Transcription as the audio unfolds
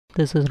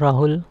This is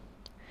Rahul.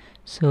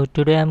 So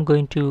today I'm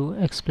going to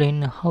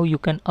explain how you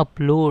can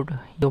upload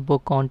your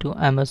book onto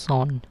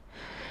Amazon.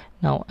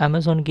 Now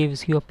Amazon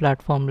gives you a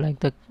platform like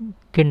the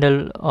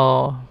Kindle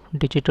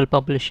digital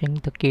publishing,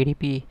 the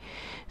KDP.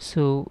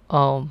 So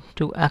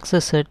to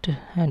access it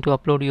and to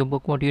upload your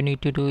book, what you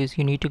need to do is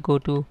you need to go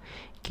to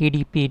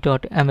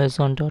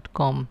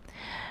kdp.amazon.com,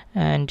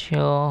 and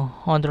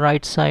on the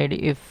right side,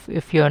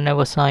 if you are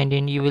never signed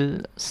in, you will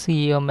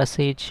see a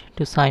message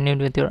to sign in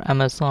with your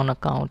Amazon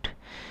account.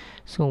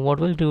 So what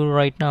we'll do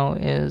right now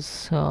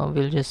is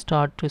we'll just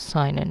start to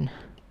sign in.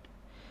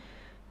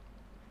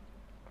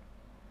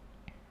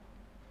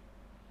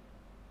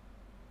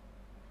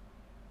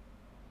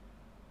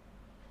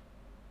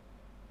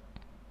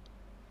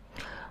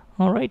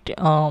 Alright,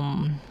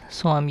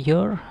 so I'm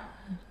here.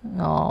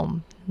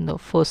 The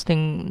first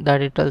thing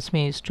that it tells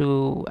me is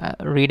to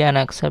read and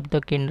accept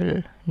the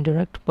Kindle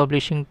Direct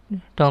Publishing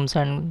terms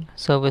and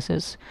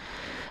services.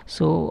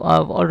 So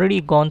I've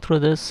already gone through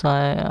this.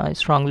 I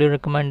strongly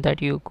recommend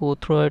that you go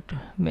through it,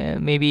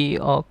 maybe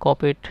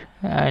copy it,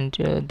 and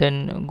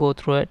then go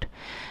through it.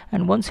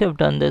 And once you have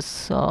done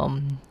this,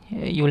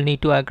 you will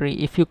need to agree.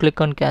 If you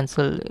click on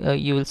cancel,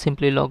 you will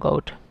simply log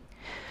out.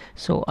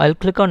 So I'll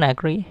click on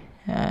agree,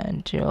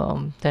 and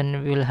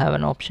then we'll have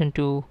an option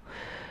to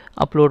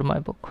upload my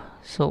book.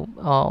 So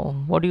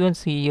what you can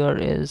see here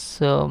is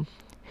the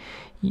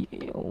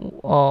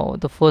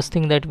first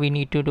thing that we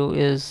need to do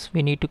is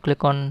we need to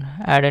click on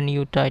add a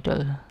new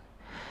title.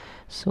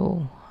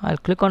 So I'll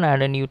click on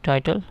add a new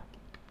title.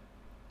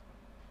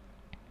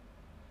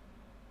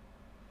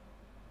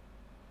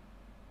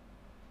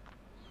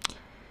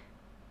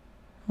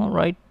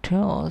 Alright,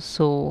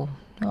 so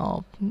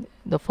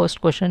the first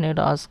question it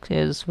asks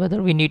is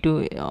whether we need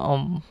to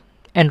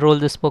enroll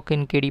this book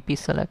in KDP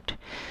Select.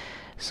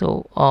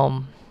 So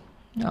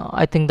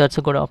I think that's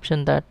a good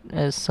option. That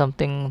is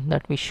something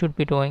that we should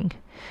be doing.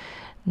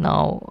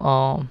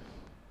 Now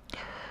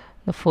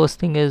the first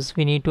thing is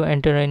we need to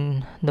enter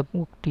in the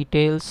book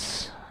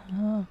details.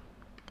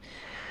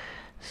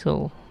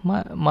 So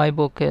my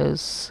book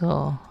is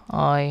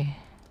I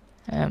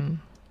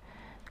Am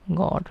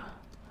God,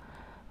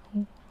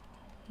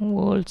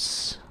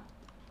 world's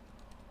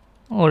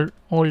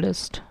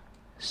oldest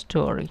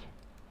story.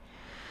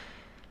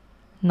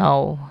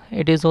 Now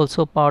it is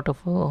also part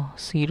of a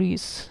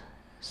series,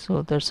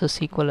 so there's a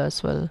sequel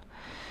as well.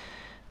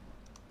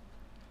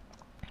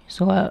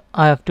 So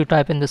I have to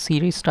type in the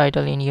series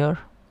title in here.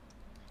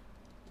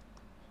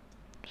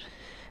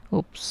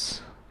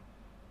 Oops.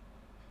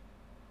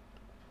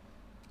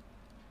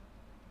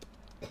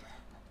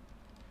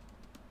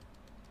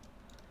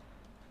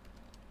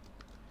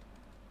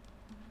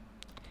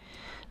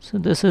 So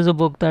this is a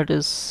book that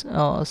is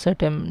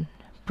set in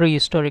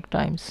prehistoric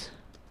times.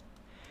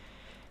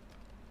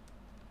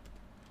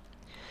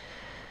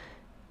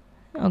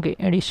 Okay,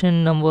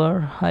 edition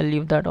number, I'll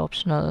leave that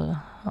optional.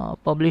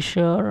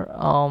 Publisher,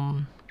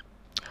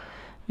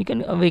 we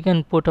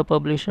can put a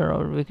publisher,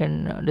 or we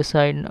can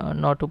decide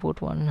not to put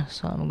one.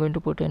 So I'm going to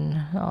put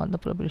in the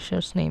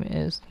publisher's name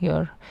is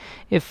here.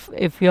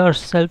 If you are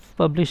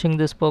self-publishing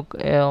this book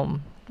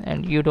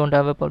and you don't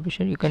have a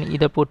publisher, you can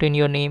either put in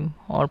your name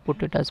or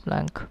put it as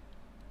blank.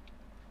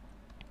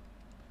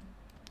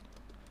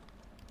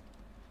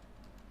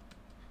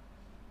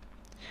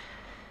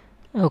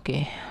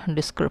 Okay,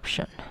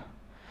 description.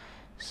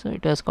 So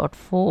it has got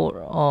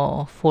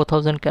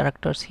 4,000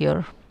 characters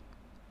here.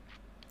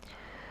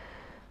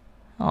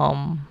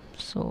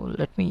 So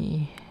let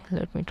me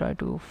try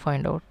to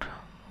find out.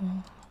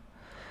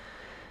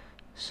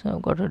 So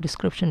I've got a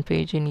description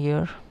page in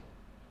here,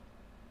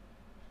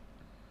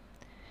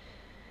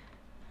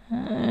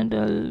 and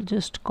I'll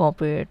just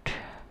copy it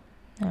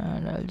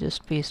and I'll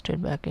just paste it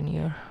back in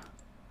here.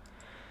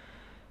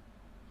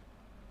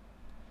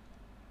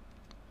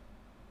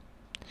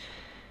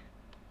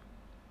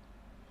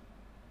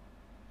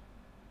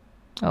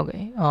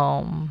 Okay,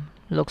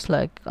 looks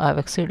like I've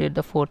exceeded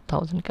the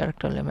 4,000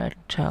 character limit.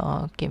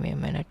 Give me a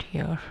minute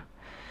here.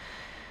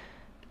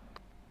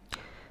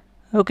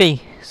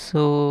 Okay,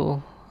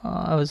 so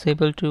I was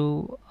able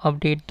to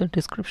update the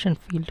description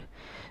field.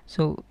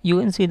 So you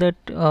can see that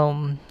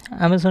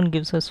Amazon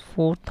gives us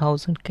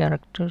 4,000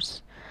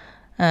 characters,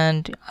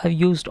 and I've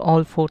used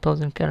all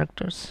 4,000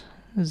 characters.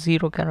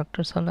 0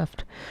 characters are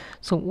left.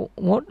 So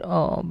what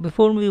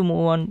before we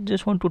move on,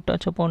 just want to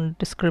touch upon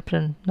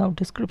description. Now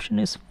description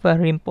is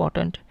very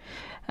important,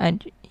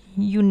 and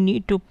you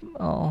need to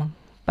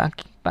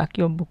pack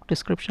your book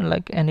description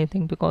like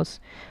anything,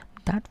 because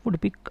that would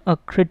be a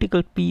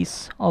critical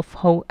piece of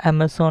how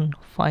Amazon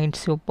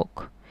finds your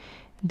book.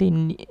 They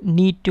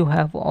need to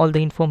have all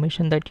the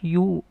information that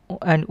you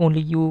and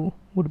only you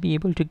would be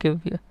able to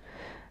give you.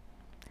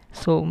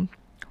 So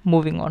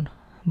moving on,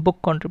 book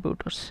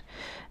contributors.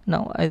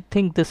 Now I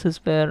think this is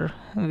where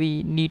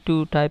we need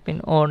to type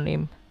in our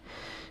name.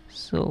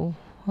 So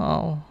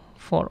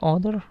for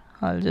author,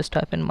 I'll just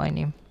type in my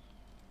name.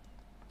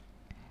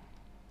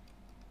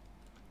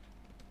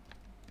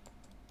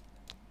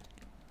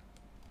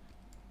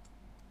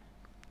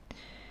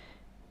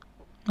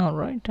 All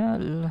right,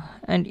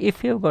 and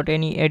if you've got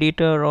any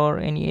editor or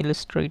any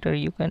illustrator,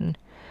 you can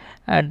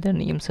add the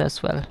names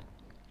as well.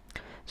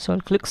 So I'll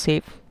click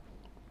save.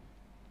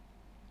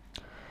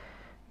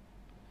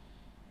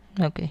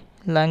 Okay,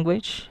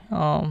 language,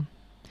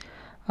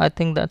 I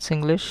think that's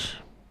English.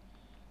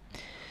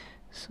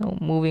 So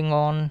moving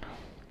on,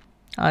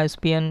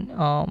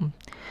 ISBN,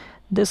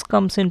 this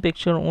comes in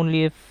picture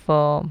only if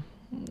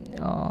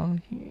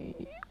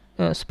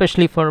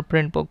especially for a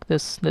print book,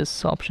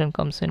 this option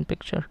comes in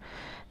picture.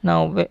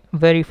 Now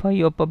verify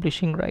your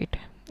publishing right.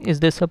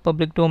 Is this a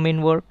public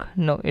domain work?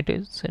 No, it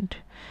isn't.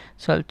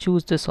 So I'll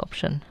choose this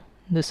option.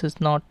 This is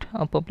not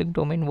a public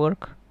domain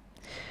work.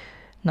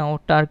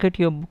 Now target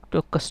your book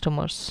to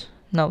customers.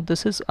 Now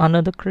this is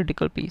another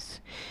critical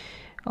piece.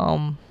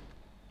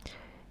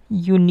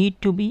 You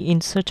need to be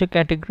in such a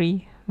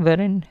category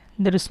wherein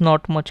there is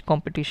not much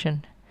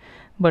competition,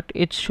 but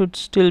it should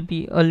still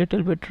be a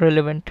little bit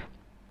relevant.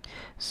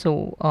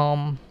 So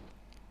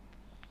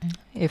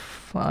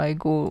if I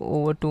go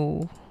over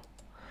to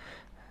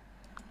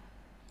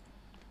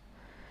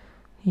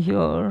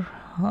here,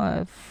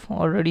 I've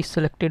already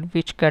selected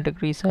which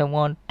categories I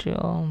want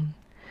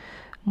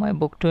my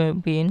book to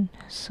be in.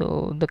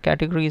 So the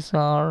categories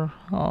are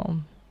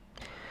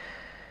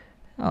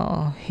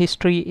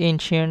history,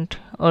 ancient,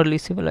 early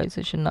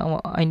civilization. Now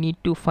I need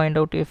to find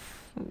out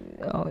if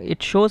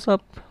it shows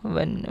up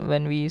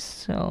when we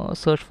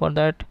search for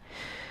that,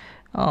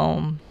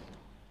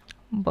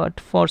 but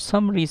for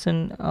some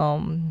reason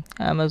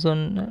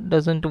Amazon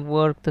doesn't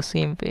work the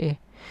same way.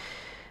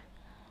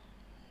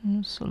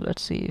 So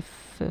let's see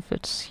if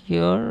it's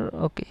here.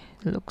 Okay,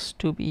 looks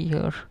to be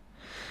here.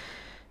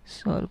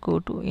 So I'll go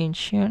to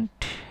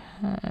ancient,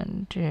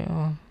 and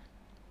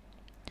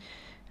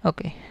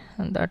okay,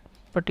 and that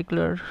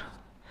particular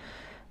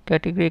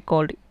category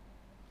called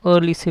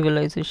early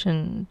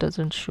civilization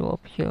doesn't show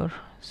up here,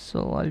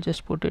 so I'll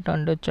just put it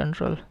under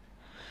general.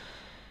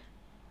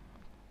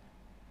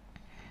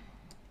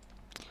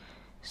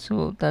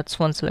 So that's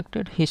one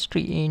selected.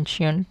 History,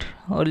 ancient,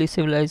 early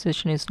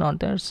civilization is not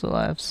there, so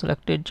I have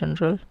selected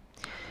general.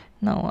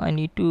 Now I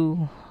need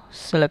to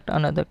select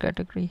another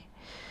category.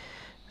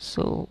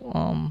 So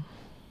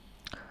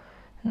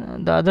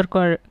the other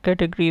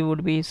category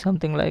would be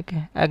something like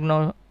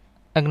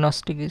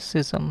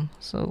agnosticism.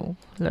 So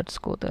let's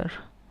go there.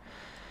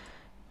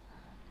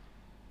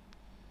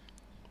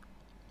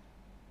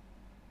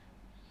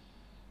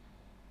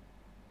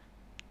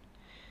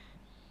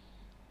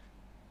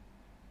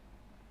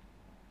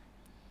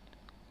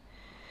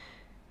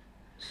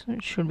 So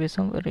it should be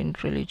somewhere in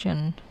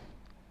religion.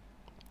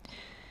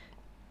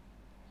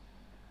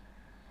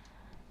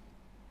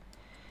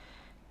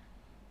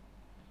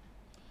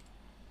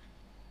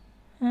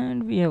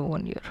 And we have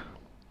 1 year.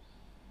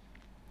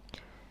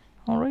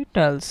 Alright,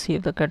 I'll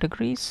save the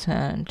categories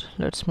and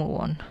let's move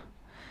on.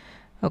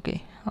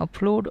 Okay,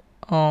 upload.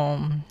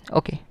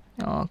 Okay,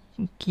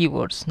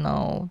 keywords.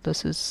 Now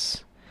this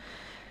is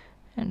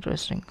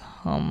interesting.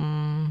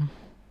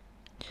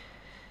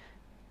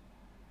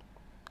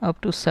 Up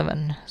to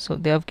 7, so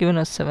they have given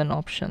us 7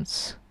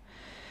 options.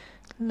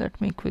 Let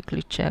me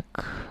quickly check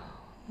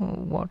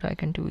what I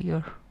can do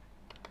here.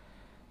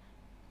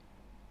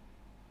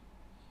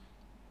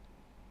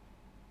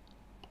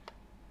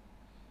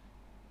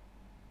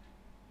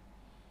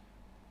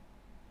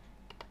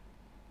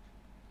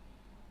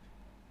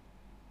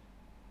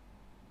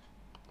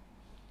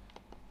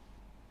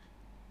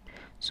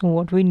 So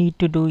what we need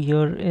to do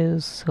here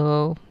is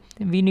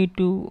we need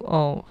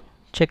to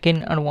check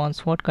in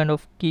advance what kind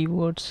of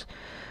keywords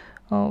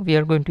we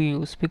are going to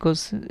use,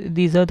 because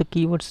these are the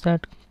keywords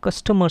that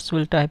customers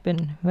will type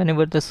in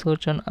whenever they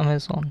search on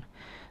Amazon.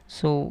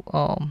 So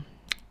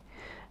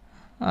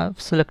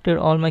I've selected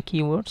all my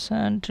keywords,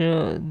 and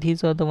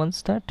these are the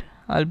ones that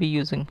I'll be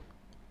using.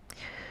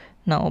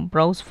 Now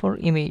browse for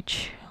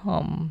image.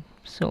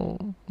 So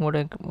what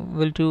I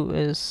will do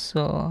is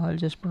I'll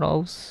just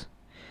browse,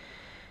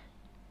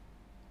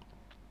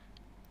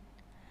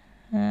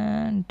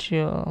 and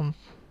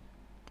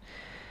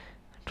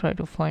try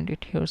to find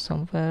it here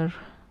somewhere.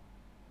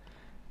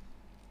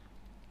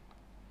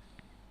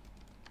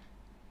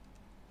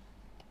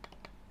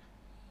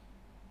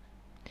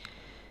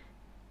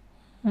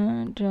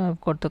 And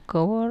I've got the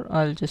cover.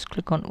 I'll just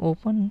click on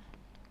open,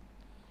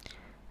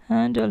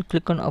 and I'll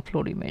click on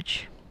upload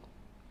image.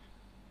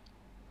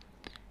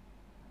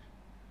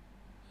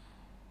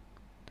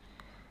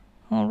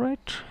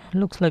 Alright,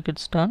 looks like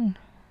it's done.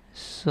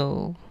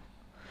 So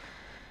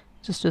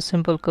just a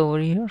simple cover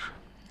here,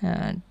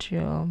 and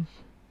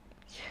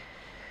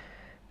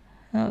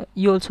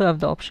you also have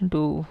the option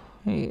to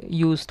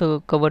use the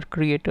cover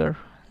creator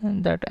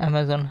that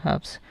Amazon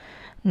has.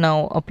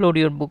 Now upload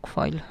your book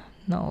file.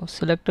 Now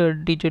select a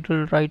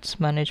digital rights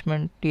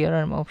management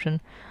DRM option.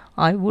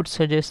 I would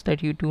suggest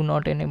that you do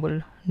not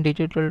enable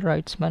digital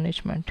rights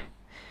management.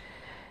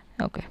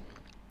 Okay,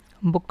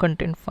 book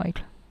content file.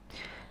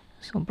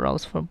 So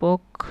browse for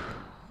book.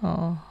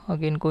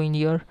 Again, go in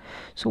here.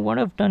 So what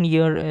I've done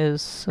here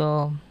is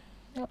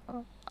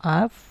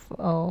I've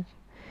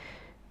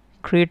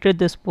created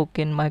this book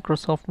in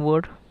Microsoft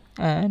Word,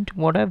 and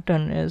what I've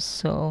done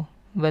is,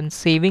 when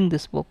saving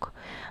this book,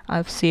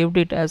 I've saved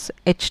it as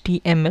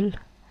HTML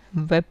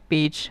web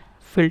page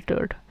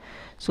filtered.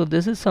 So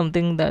this is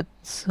something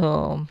that's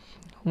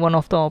one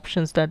of the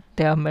options that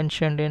they have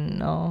mentioned in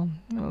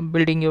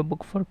building your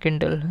book for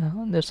Kindle.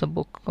 There's a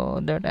book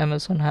that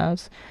Amazon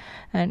has,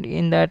 and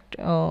in that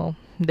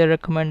they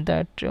recommend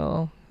that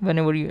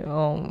whenever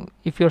you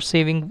if you're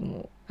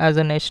saving as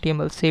an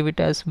HTML, save it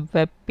as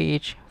web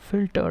page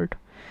filtered.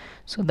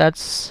 So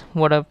that's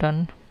what I've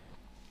done.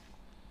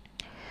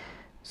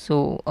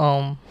 So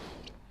I'll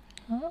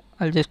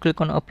just click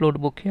on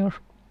upload book here.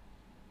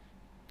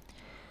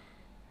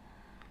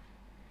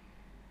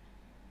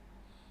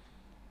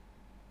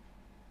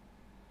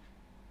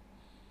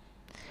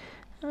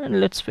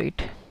 And let's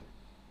wait.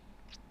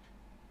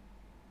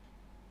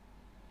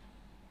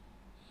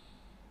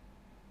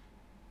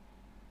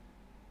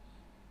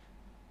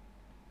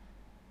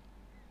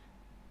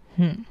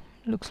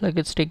 Looks like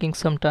it's taking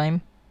some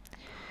time.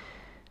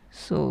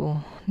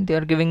 So they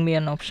are giving me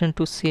an option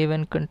to save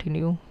and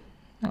continue.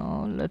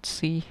 Let's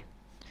see.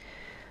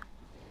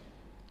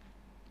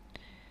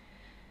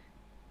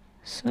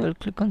 So I'll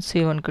click on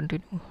save and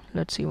continue.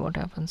 Let's see what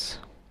happens.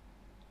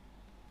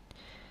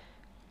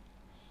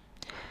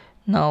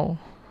 Now,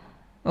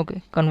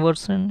 okay,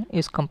 conversion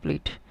is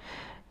complete.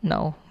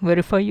 Now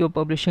verify your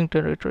publishing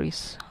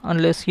territories.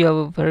 Unless you have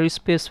a very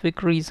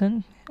specific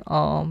reason,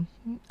 I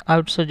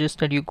would suggest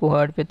that you go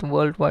ahead with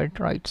worldwide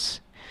rights,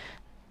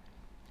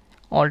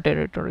 all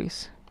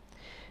territories.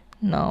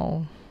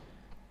 Now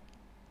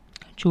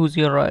choose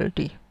your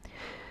royalty.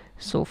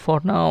 So for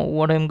now,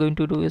 what I'm going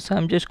to do is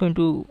I'm just going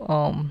to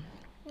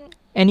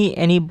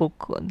any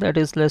book that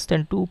is less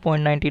than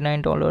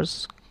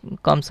 $2.99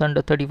 comes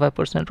under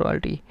 35%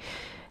 royalty.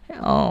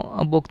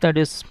 A book that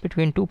is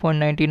between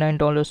 $2.99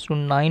 to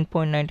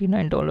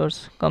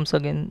 $9.99 comes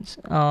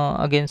against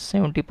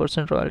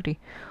 70% royalty.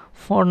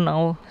 For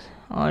now,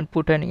 I'll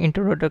put an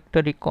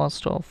introductory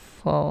cost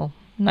of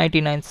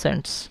 99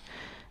 cents.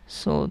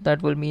 So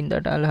that will mean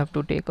that I'll have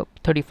to take up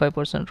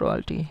 35%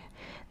 royalty.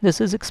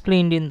 This is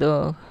explained in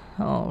the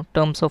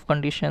terms of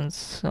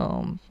conditions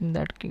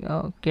that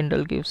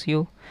Kindle gives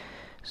you.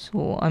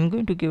 So I'm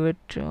going to give it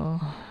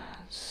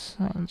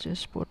so I'll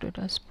just put it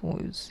as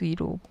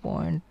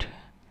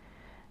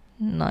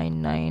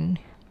 0.99,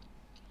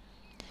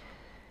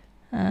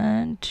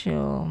 and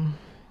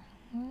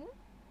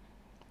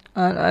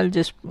I'll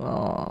just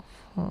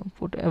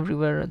put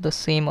everywhere the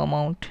same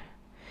amount,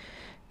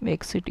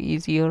 makes it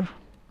easier.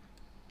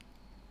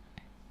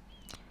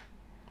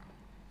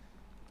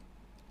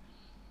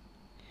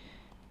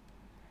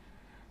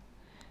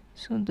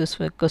 So this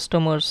way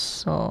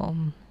customers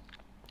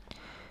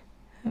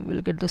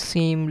will get the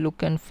same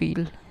look and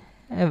feel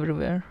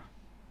everywhere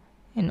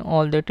in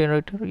all the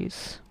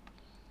territories.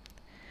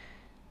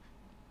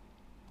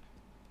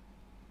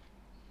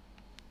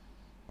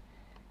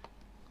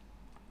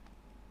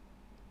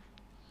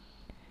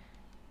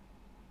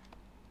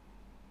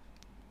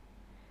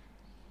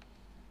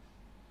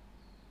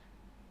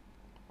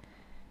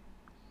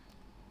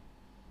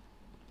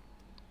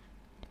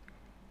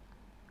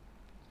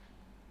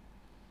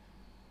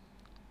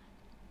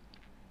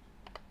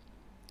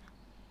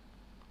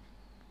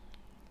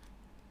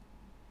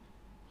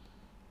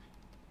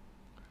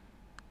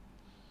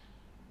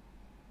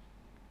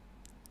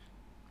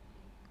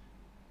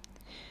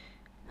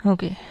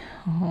 Okay.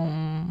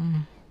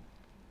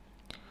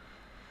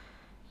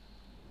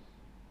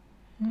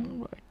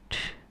 Right.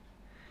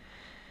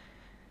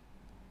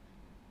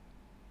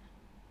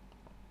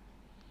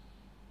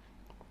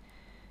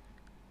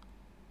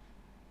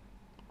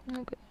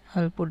 Okay,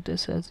 I'll put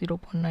this as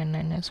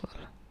 0.99 as well.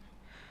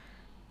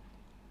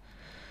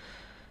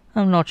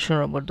 I'm not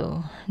sure about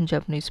the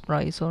Japanese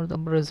price or the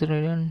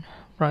Brazilian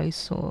price,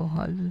 so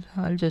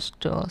I'll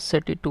just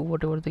set it to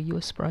whatever the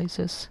US price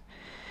is.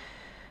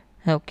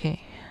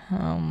 Okay.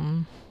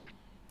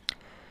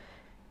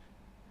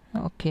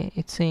 Okay,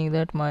 it's saying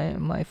that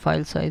my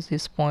file size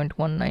is 0.19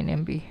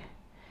 MB.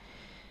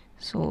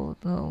 So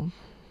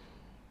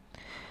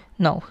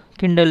now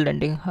Kindle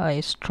lending, I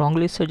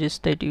strongly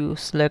suggest that you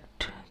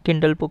select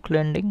Kindle book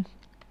lending.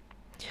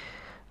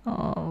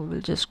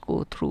 We'll just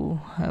go through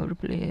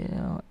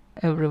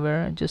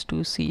everywhere just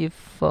to see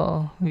if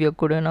we are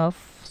good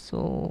enough.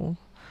 So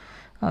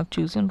I've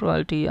chosen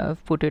royalty,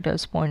 I've put it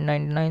as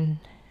 $0.99,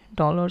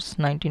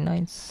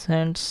 99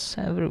 cents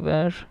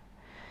everywhere,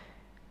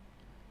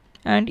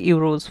 and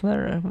euros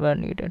were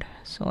needed.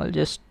 So I'll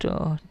just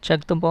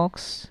check the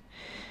box,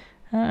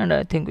 and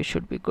I think we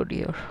should be good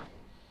here.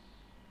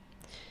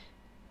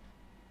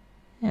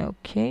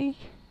 Okay,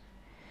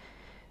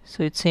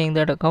 so it's saying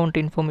that account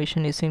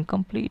information is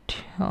incomplete.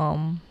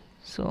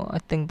 So I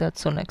think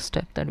that's the next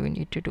step that we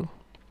need to do.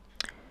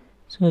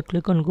 So I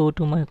click on go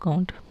to my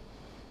account.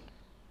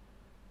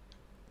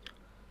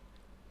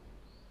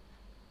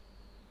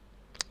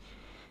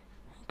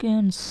 Okay,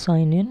 and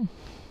sign in.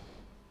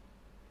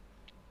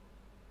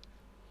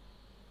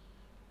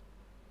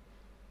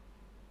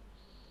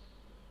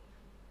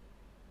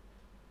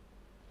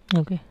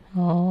 Okay.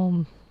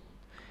 So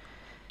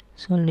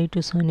I'll need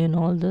to sign in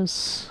all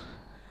this.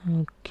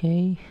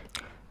 Okay.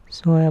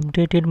 So I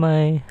updated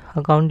my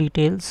account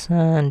details,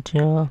 and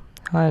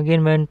I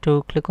again went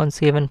to click on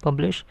save and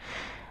publish.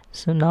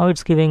 So now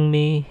it's giving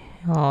me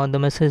the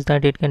message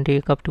that it can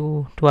take up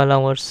to 12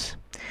 hours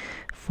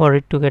for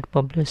it to get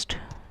published.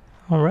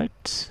 Alright,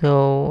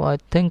 so I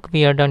think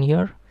we are done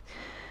here.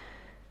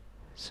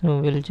 So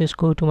we'll just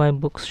go to my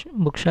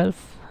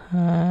bookshelf,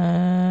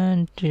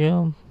 and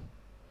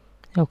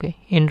okay,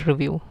 in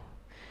review.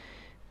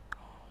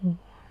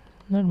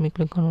 Let me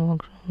click on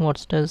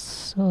what's this.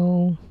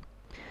 So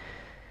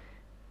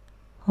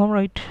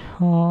alright,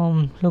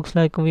 looks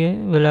like we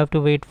will have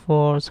to wait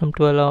for some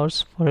 12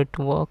 hours for it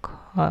to work.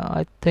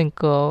 I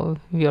think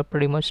we are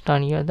pretty much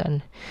done here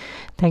then.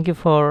 Thank you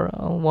for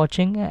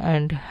watching,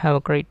 and have a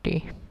great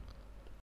day.